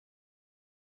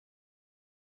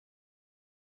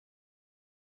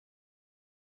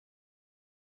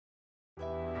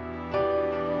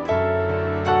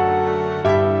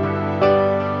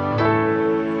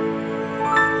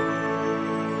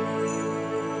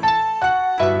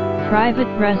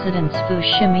Private Residence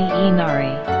Fushimi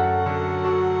Inari.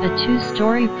 A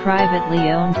two-story privately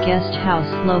owned guest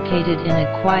house located in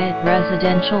a quiet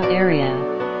residential area,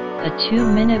 a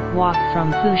 2-minute walk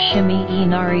from Fushimi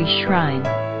Inari Shrine.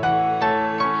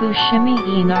 Fushimi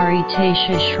Inari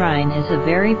Shrine is a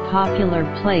very popular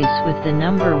place with the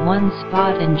 #1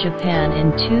 spot in Japan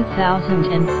in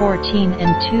 2014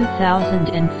 and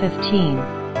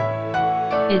 2015.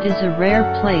 It is a rare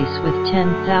place with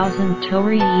 10,000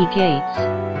 torii gates,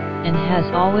 and has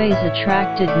always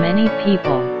attracted many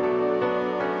people.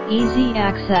 Easy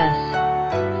access,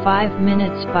 5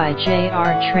 minutes by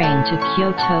JR train to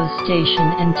Kyoto station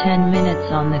and 10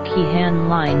 minutes on the Keihan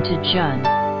line to Gion.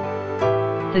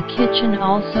 The kitchen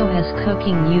also has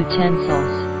cooking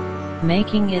utensils,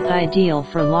 making it ideal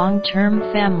for long-term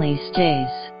family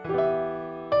stays.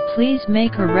 Please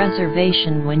make a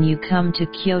reservation when you come to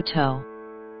Kyoto.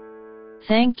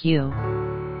 Thank you.